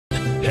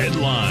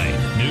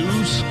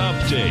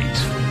Update.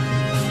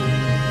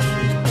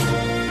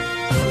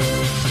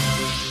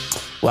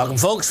 Welcome,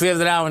 folks. We have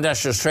the Dow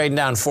Industrials trading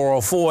down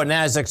 404,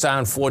 Nasdaq's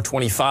down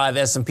 425,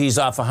 S&P's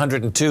off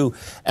 102,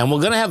 and we're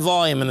going to have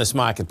volume in this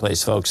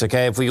marketplace, folks,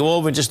 okay? If we go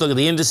over and just look at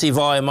the indice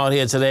volume out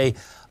here today,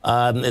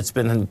 it's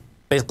been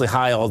basically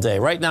high all day.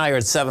 Right now, you're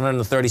at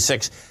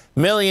 736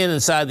 million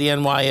inside the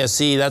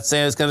NYSE. That's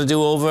saying it's going to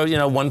do over,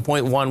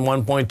 1.1,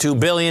 1.2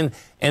 billion.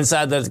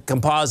 Inside the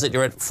composite,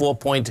 you're at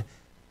 4.3.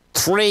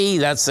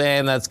 That's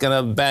saying that's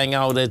going to bang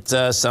out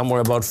at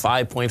somewhere about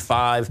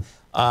 5.5.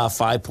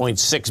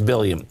 5.6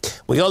 billion.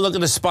 We go look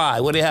at the SPY.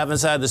 What do you have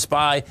inside the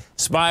SPY?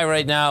 SPY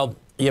right now,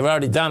 you've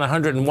already done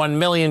 101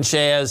 million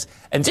shares.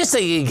 And just so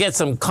you get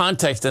some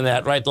context in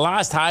that, right? The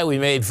last high we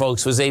made,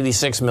 folks, was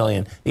 86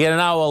 million. You get an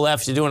hour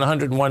left, you're doing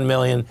 101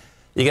 million.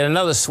 You get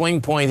another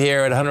swing point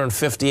here at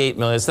 158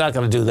 million. It's not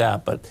going to do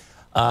that, but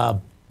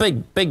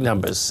big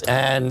numbers.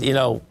 And,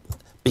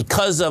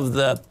 because of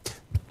the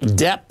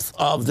depth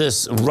of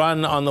this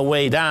run on the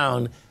way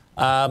down,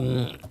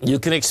 you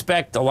can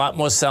expect a lot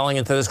more selling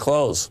into this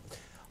close.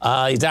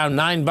 You're down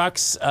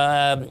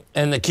 $9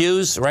 in the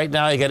Qs. Right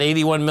now, you got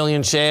 81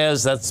 million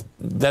shares. That's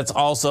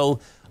also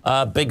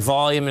big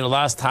volume. In the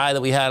last high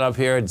that we had up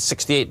here at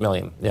 68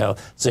 million.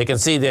 So you can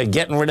see they're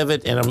getting rid of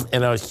it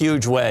in a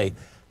huge way.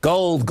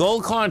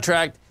 Gold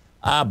contract,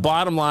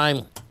 bottom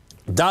line,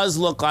 does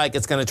look like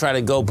it's going to try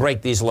to go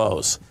break these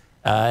lows.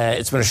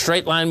 It's been a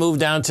straight line move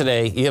down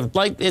today. You have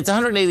it's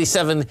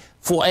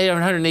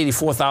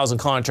 184,000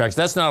 contracts.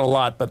 That's not a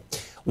lot, but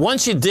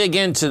once you dig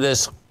into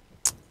this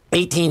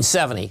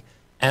 1870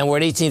 and we're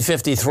at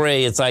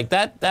 1853, it's like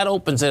that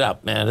opens it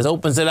up, man. It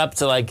opens it up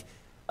to like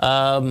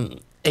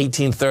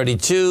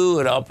 1832.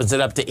 It opens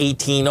it up to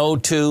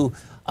 1802.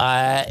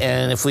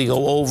 And if we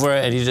go over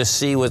and you just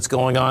see what's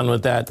going on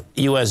with that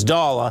U.S.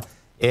 dollar,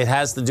 it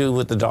has to do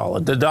with the dollar.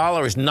 The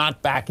dollar is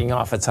not backing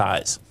off its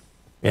highs.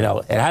 It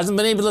hasn't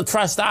been able to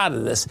thrust out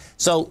of this.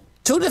 So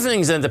two different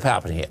things end up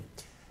happening here.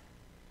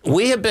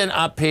 We have been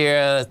up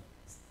here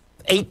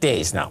 8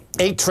 days now,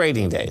 8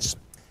 trading days.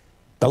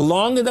 The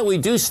longer that we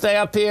do stay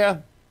up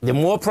here, the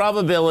more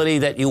probability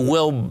that you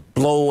will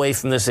blow away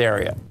from this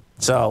area.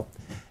 So,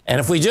 and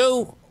if we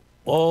do,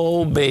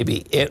 oh,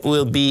 baby, it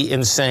will be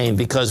insane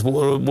because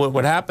what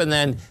would happen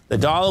then, the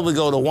dollar would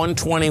go to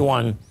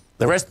 121.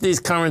 The rest of these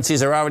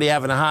currencies are already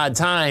having a hard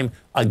time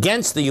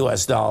against the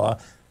U.S. dollar.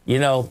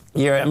 Your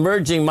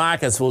emerging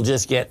markets will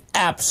just get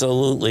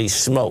absolutely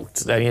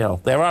smoked. They've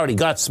already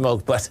got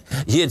smoked, but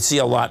you'd see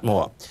a lot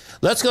more.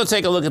 Let's go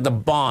take a look at the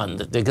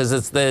bond because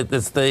it's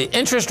the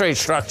interest rate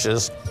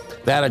structures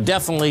that are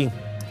definitely,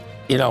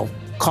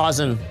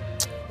 causing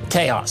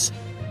chaos.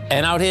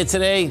 And out here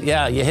today,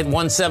 yeah, you hit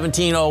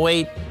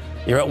 117.08.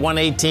 You're at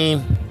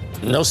 118.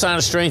 No sign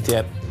of strength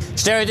yet.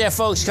 Stay right there,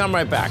 folks. Come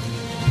right back.